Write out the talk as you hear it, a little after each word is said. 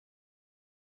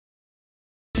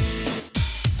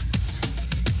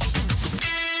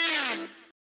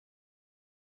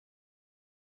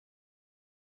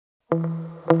And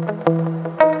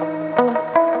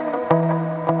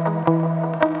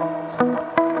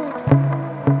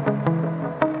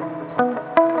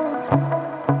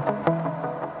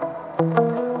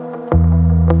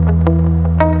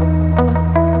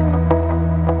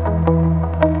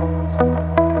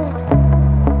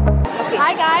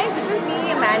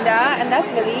that's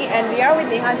Millie, and we are with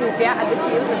Neha Dhupia at the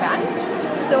Kiehl event.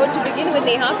 So to begin with,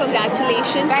 Neha,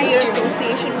 congratulations for your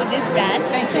association with this brand.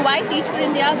 So why Teach for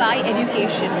India? Why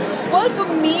education? Well, for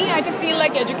me, I just feel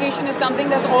like education is something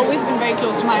that's always been very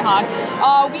close to my heart.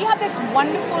 We had this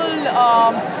wonderful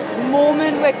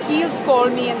moment where Kiehl's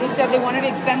called me and they said they wanted to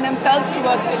extend themselves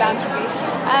towards philanthropy.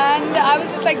 And I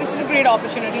was just like, this is a great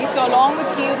opportunity. So along with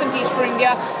Kiehl's and Teach for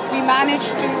India, we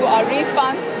managed to raise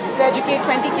funds to educate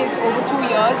 20 kids over 2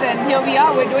 years, and here we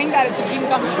are, we're doing that. It's a dream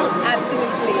come true.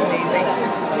 Absolutely amazing.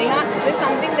 Neha, there's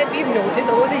something that we've noticed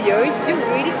over the years. You've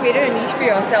really created a niche for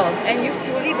yourself and you've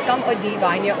truly become a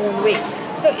diva in your own way.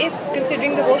 So if,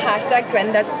 considering the whole hashtag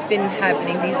trend that's been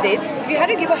happening these days, if you had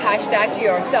to give a hashtag to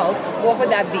yourself, what would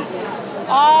that be?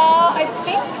 I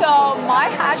think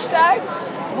my hashtag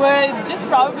would just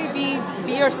probably be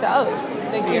yourself.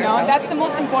 Like, you know, that's the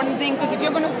most important thing, because if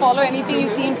you're going to follow anything you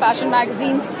see in fashion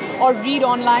magazines or read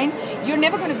online, you're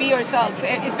never going to be yourself. So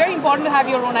it's very important to have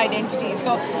your own identity.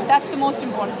 So that's the most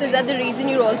important. So is that the reason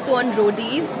you're also on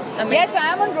roadies? Yes,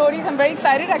 I am on roadies. I'm very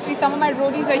excited. Actually, some of my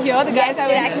roadies are here. The guys I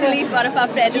went actually, one of our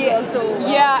friends is also.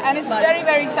 Yeah, and it's very,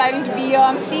 very exciting to be here.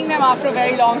 I'm seeing them after a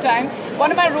very long time.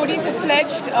 One of my roadies who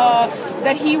pledged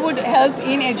that he would help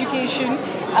in education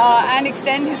and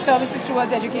extend his services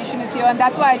towards education is here, and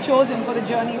that's why I chose him for the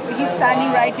journey. So he's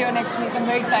standing right here next to me, so I'm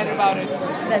very excited about it.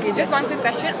 Okay, just one quick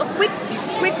question, a quick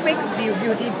fix,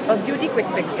 beauty quick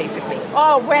fix basically.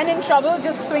 Oh, when in trouble,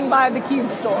 just swing by the Kiehl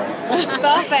store.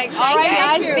 Perfect. All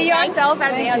right, guys, be yourself,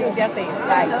 as Neha Dhupia says.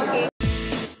 Bye. Okay.